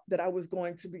thought that I was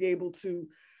going to be able to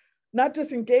not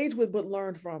just engage with, but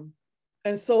learn from.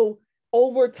 And so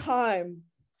over time,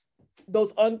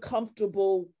 those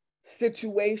uncomfortable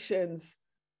situations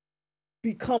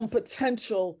become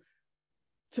potential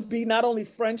to be not only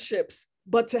friendships,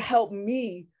 but to help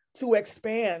me to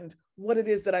expand what it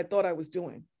is that I thought I was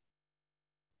doing.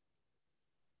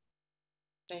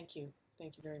 Thank you.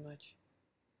 Thank you very much.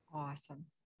 Awesome.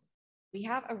 We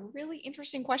have a really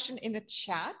interesting question in the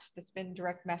chat that's been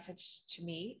direct messaged to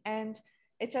me. And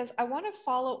it says, I want to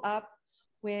follow up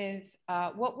with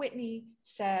what Whitney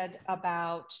said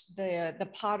about the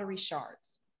pottery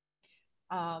shards.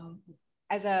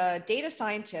 As a data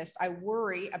scientist, I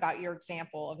worry about your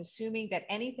example of assuming that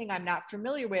anything I'm not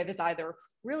familiar with is either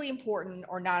really important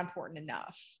or not important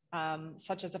enough.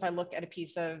 Such as if I look at a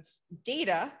piece of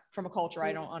data from a culture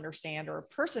I don't understand or a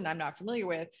person I'm not familiar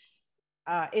with,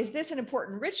 is this an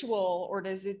important ritual, or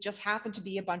does it just happen to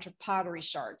be a bunch of pottery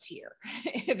shards here?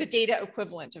 The data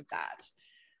equivalent of that.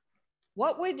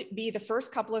 What would be the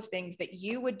first couple of things that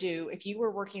you would do if you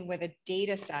were working with a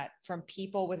data set from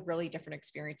people with really different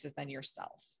experiences than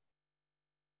yourself?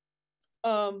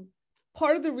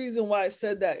 Part of the reason why I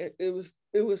said that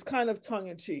it was kind of tongue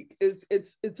in cheek is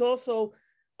it's also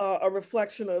a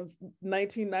reflection of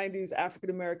 1990s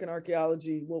African-American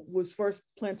archaeology. What was first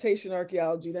plantation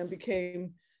archaeology, then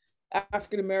became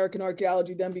African-American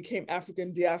archaeology, then became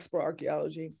African diaspora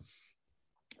archaeology.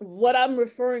 What I'm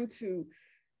referring to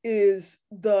is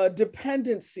the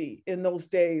dependency in those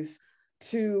days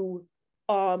to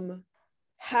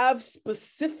have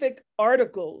specific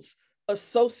articles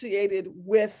associated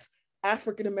with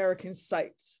African-American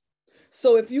sites.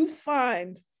 So if you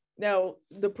find, now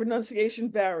the pronunciation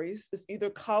varies, it's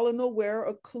either colonelware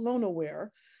or colonelware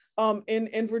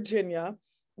in Virginia,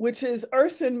 which is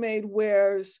earthen-made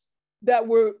wares that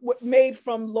were made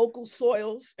from local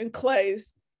soils and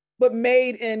clays, but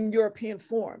made in European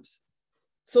forms.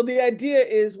 So the idea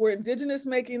is we're indigenous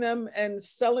making them and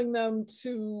selling them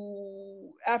to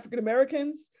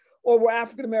African-Americans, or were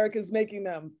African-Americans making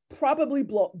them? Probably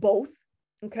both,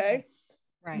 okay?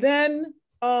 Right. Then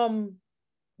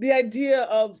the idea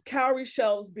of cowrie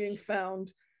shells being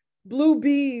found, blue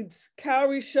beads,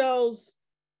 cowrie shells,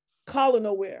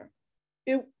 colonelware.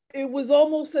 It was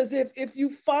almost as if you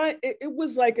find, it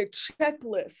was like a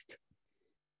checklist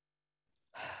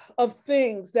of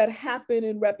things that happen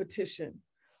in repetition.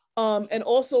 And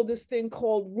also this thing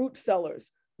called root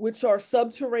cellars, which are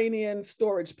subterranean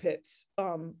storage pits,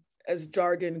 as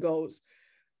jargon goes.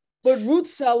 But root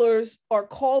cellars are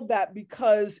called that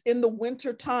because in the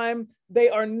wintertime, they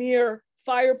are near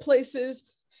fireplaces,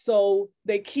 so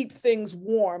they keep things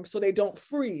warm so they don't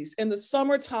freeze. In the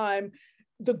summertime,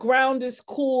 the ground is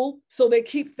cool, so they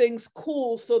keep things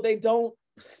cool so they don't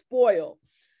spoil.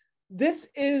 This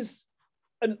is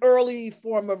an early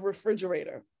form of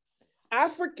refrigerator.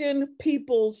 African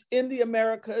peoples in the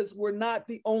Americas were not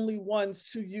the only ones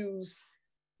to use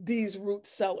these root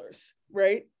cellars,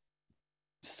 right?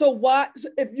 So why,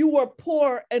 if you were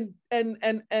poor and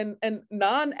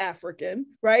non-African,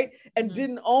 right, and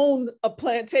didn't own a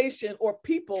plantation or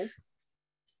people,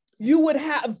 you would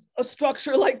have a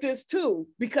structure like this too,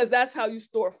 because that's how you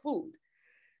store food.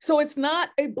 So it's not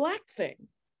a Black thing;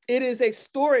 it is a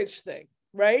storage thing,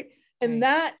 right? And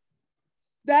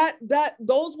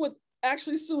those would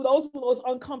actually, Sue, those were those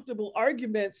uncomfortable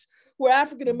arguments where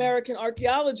African-American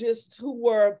archaeologists who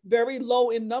were very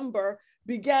low in number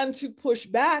began to push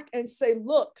back and say,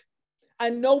 look,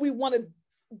 I know we want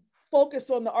to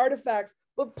focus on the artifacts,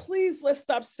 but please let's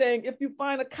stop saying if you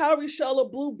find a cowrie shell, a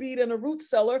blue bead, and a root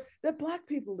cellar, that Black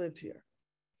people lived here.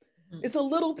 It's a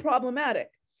little problematic.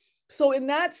 So in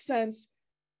that sense,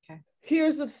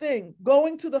 here's the thing,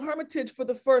 going to the Hermitage for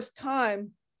the first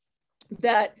time,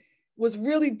 that was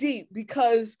really deep,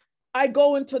 because I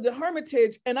go into the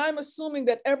Hermitage and I'm assuming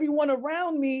that everyone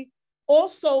around me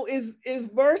also is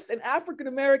versed in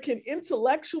African-American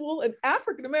intellectual and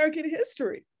African-American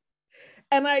history.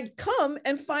 And I come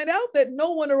and find out that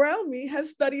no one around me has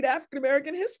studied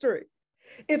African-American history.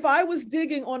 If I was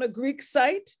digging on a Greek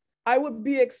site, I would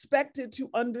be expected to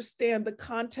understand the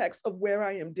context of where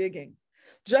I am digging.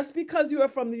 Just because you are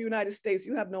from the United States,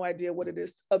 you have no idea what it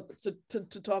is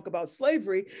to talk about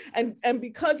slavery. And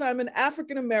because I'm an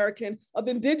African-American of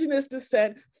indigenous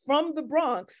descent from the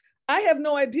Bronx, I have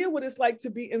no idea what it's like to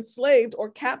be enslaved or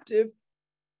captive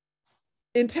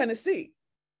in Tennessee.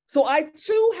 So I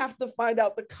too have to find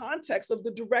out the context of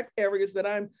the direct areas that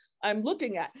I'm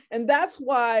looking at. And that's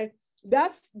why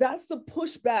that's the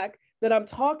pushback that I'm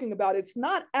talking about. It's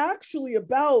not actually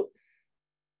about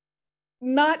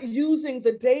not using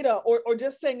the data or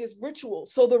just saying it's ritual.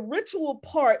 So the ritual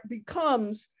part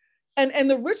becomes, and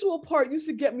the ritual part used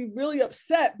to get me really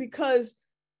upset, because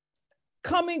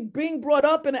being brought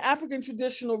up in an African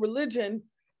traditional religion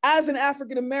as an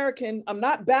African American. I'm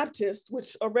not Baptist,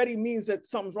 which already means that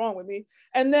something's wrong with me.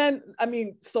 And then, I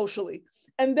mean, socially.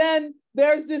 And then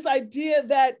there's this idea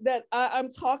that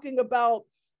I'm talking about,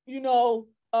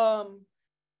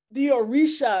 the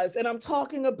orishas, and I'm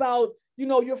talking about,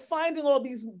 you're finding all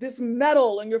this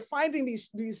metal, and you're finding these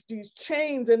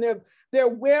chains, and they're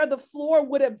where the floor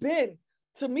would have been.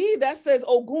 To me, that says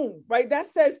Ogun, right? That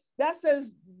says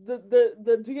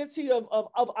the deity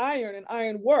of iron and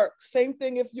iron work. Same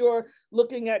thing if you're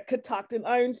looking at Catoctin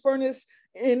Iron Furnace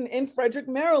in Frederick,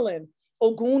 Maryland.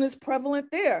 Ogun is prevalent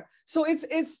there. So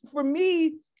it's for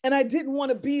me, and I didn't want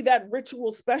to be that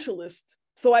ritual specialist.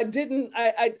 So I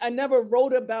never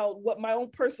wrote about what my own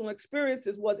personal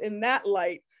experiences was in that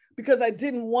light, because I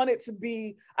didn't want it to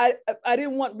be, I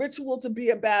didn't want ritual to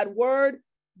be a bad word,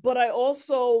 but I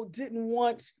also didn't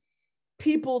want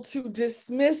people to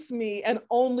dismiss me and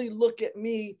only look at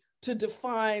me to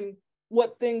define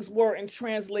what things were and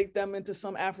translate them into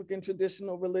some African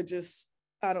traditional religious,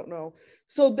 I don't know.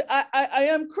 So I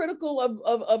am critical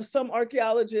of some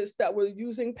archaeologists that were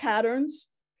using patterns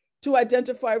to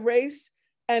identify race,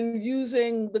 and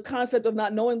using the concept of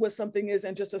not knowing what something is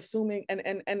and just assuming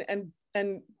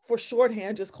and for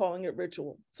shorthand, just calling it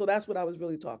ritual. So that's what I was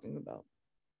really talking about.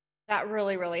 That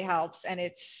really, really helps. And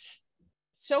it's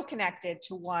so connected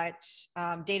to what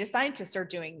data scientists are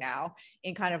doing now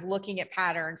in kind of looking at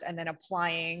patterns and then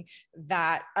applying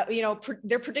that,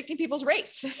 they're predicting people's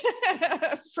race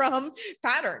from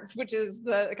patterns, which is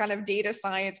the kind of data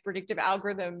science predictive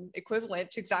algorithm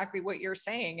equivalent to exactly what you're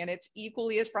saying. And it's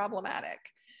equally as problematic,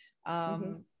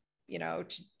 to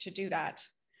do that.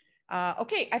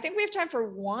 Okay, I think we have time for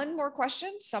one more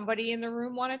question. Somebody in the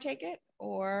room want to take it,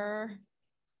 or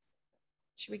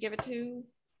should we give it to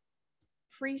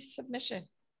pre-submission?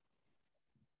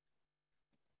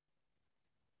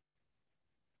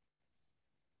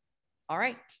 All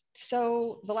right.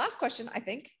 So the last question, I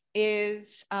think,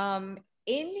 is in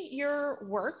your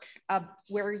work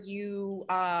where you,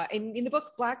 in the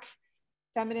book, Black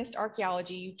Feminist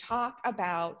Archaeology, you talk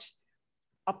about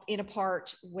in a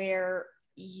part where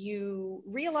you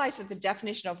realize that the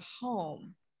definition of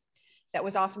home that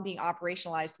was often being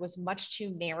operationalized was much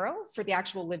too narrow for the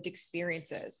actual lived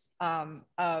experiences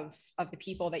of the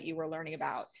people that you were learning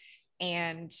about.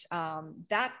 And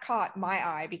that caught my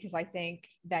eye, because I think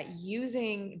that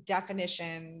using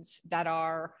definitions that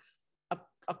are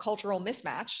a cultural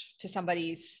mismatch to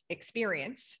somebody's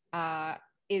experience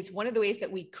is one of the ways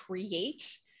that we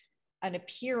create an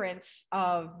appearance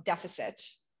of deficit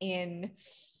in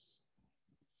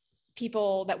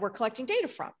people that we're collecting data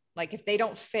from. Like if they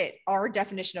don't fit our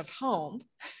definition of home,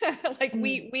 like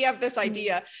we have this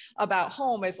idea about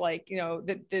home as like,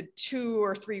 the 2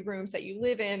 or 3 rooms that you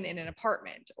live in an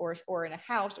apartment or in a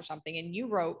house or something. And you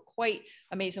wrote quite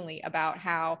amazingly about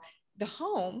how the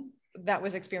home that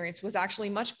was experienced was actually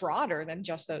much broader than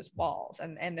just those walls.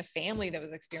 And the family that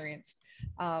was experienced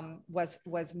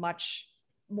was much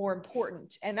more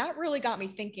important. And that really got me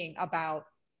thinking about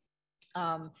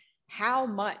how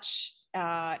much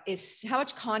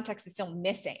context is still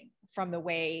missing from the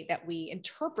way that we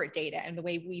interpret data and the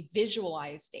way we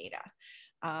visualize data.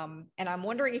 And I'm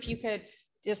wondering if you could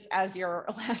just, as your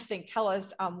last thing, tell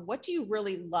us what do you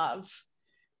really love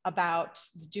about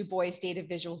the Du Bois data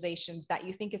visualizations that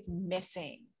you think is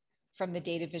missing from the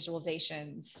data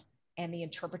visualizations and the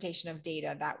interpretation of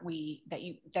data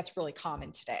that's really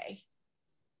common today?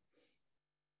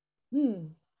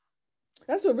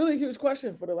 That's a really huge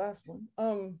question for the last one.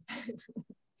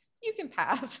 You can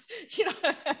pass.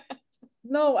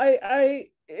 No,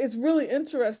 it's really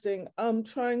interesting. I'm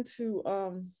trying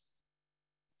to,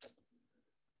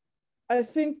 I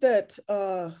think that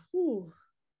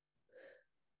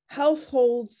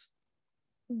households,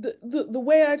 the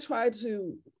way I try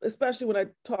to, especially when I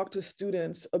talk to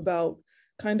students about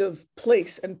kind of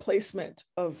place and placement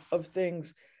of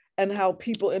things and how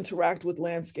people interact with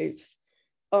landscapes,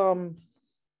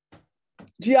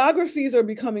 geographies are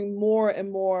becoming more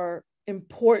and more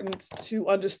important to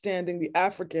understanding the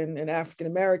African and African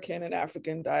American and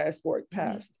African diasporic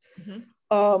past.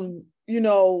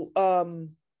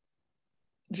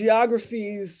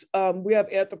 Geographies, we have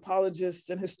anthropologists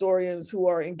and historians who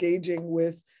are engaging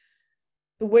with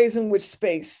the ways in which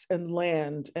space and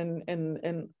land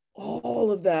and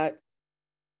all of that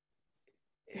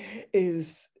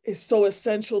is so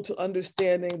essential to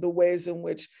understanding the ways in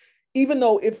which, even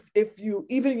though if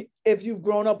you've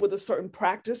grown up with a certain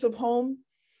practice of home,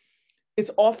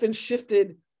 it's often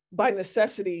shifted by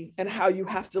necessity and how you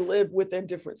have to live within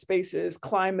different spaces,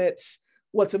 climates,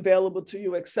 what's available to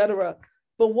you, et cetera.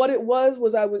 But what it was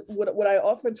what I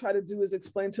often try to do is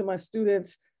explain to my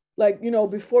students, like, you know,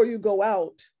 before you go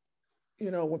out, you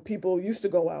know, when people used to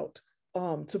go out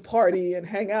to party and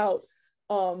hang out,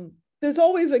 there's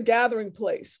always a gathering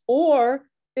place. Or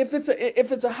if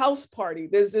it's a house party,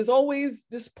 there's always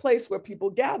this place where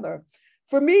people gather.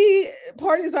 For me,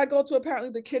 parties I go to, apparently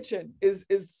the kitchen is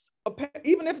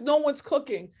even if no one's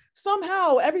cooking,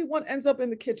 somehow everyone ends up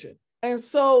in the kitchen. And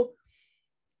so,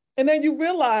 and then you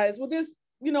realize, well, there's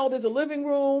a living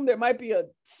room, there might be a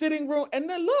sitting room, and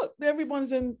then look,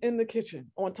 everyone's in the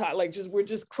kitchen on top, like we're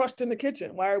just crushed in the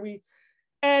kitchen. Why are we?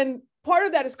 And part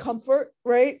of that is comfort,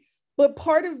 right? But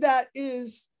part of that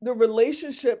is the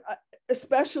relationship,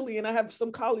 especially, and I have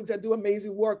some colleagues that do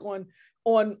amazing work on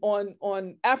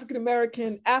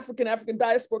African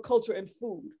diaspora culture and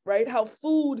food, right? How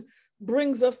food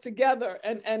brings us together.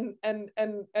 And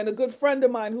a good friend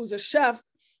of mine who's a chef,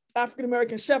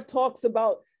 African-American chef, talks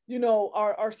about, you know,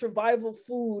 our survival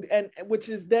food, and which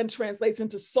is then translates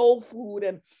into soul food,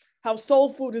 and how soul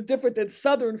food is different than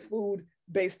Southern food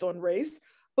based on race,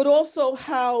 but also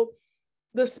how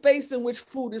the space in which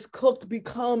food is cooked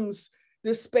becomes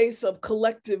this space of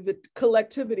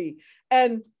collectivity.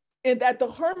 And at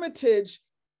the Hermitage,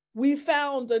 we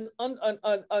found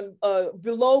a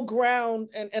below ground,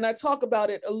 and I talk about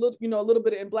it a little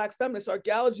bit in Black feminist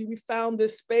archaeology. We found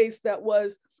this space that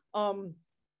was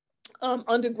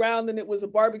underground, and it was a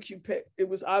barbecue pit. It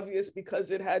was obvious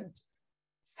because it had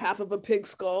half of a pig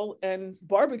skull and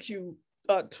barbecue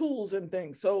tools and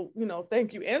things. So, you know,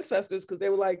 thank you ancestors, because they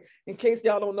were like, in case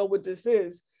y'all don't know what this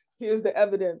is, here's the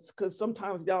evidence, because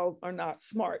sometimes y'all are not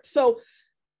smart. So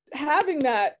having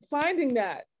that, finding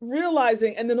that,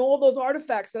 realizing, and then all those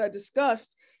artifacts that I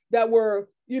discussed that were,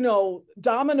 you know,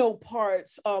 domino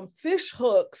parts, fish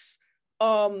hooks,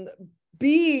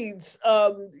 beads,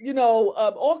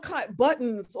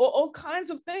 buttons, all kinds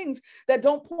of things that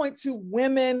don't point to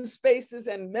women's spaces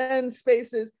and men's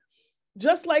spaces.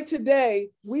 Just like today,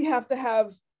 I have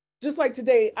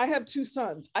 2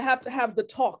 sons. I have to have the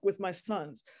talk with my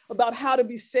sons about how to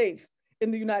be safe in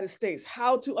the United States,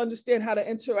 how to understand how to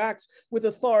interact with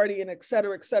authority, and et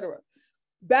cetera, et cetera.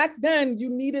 Back then, you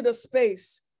needed a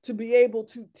space to be able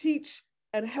to teach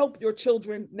and help your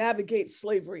children navigate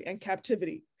slavery and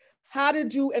captivity. How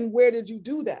did you and where did you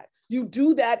do that? You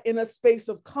do that in a space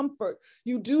of comfort.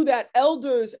 You do that,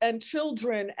 elders and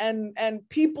children and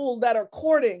people that are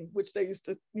courting, which they used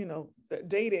to, you know,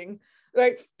 dating,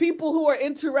 right? People who are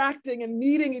interacting and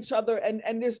meeting each other,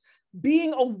 and this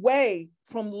being away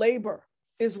from labor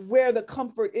is where the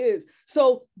comfort is.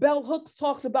 So Bell Hooks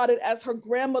talks about it as her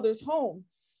grandmother's home.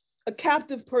 A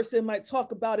captive person might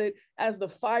talk about it as the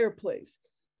fireplace,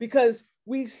 because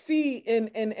we see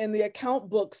in the account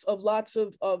books of lots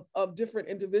of different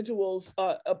individuals,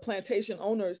 plantation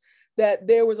owners, that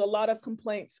there was a lot of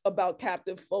complaints about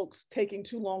captive folks taking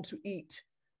too long to eat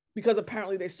because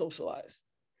apparently they socialize.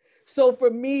 So for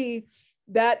me,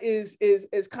 that is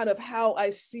kind of how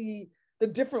I see the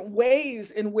different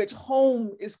ways in which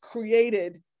home is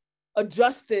created,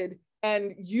 adjusted,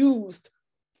 and used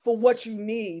for what you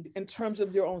need in terms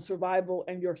of your own survival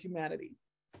and your humanity.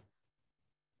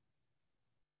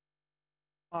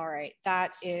 All right,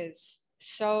 that is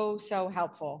so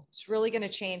helpful. It's really going to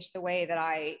change the way that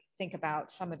I think about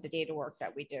some of the data work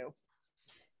that we do.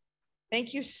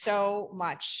 Thank you so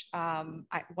much.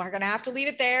 We're going to have to leave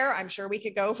it there. I'm sure we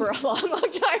could go for a long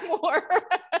time more,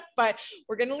 but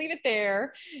we're going to leave it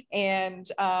there. And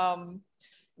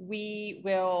we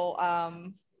will,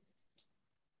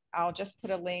 I'll just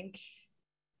put a link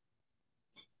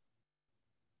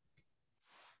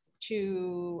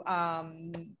to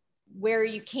where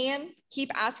you can keep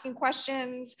asking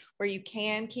questions, where you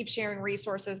can keep sharing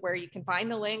resources, where you can find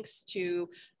the links to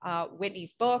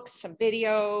Whitney's books, some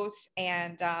videos,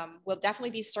 and we'll definitely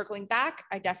be circling back.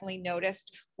 I definitely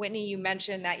noticed, Whitney, you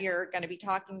mentioned that you're going to be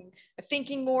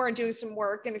thinking more and doing some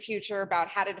work in the future about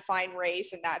how to define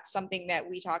race, and that's something that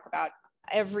we talk about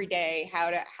every day,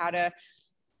 how to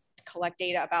collect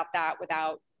data about that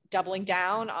without doubling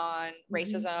down on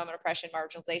racism and oppression,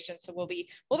 marginalization. So we'll be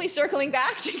circling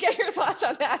back to get your thoughts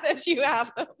on that as you have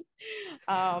them.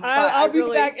 I'll be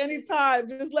back anytime.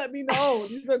 Just let me know.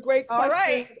 These are great questions,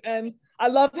 right, and I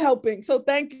love helping. So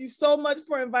thank you so much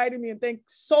for inviting me, and thanks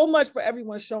so much for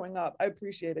everyone showing up. I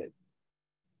appreciate it.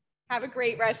 Have a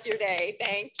great rest of your day.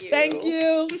 Thank you. Thank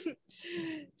you.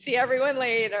 See everyone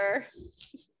later.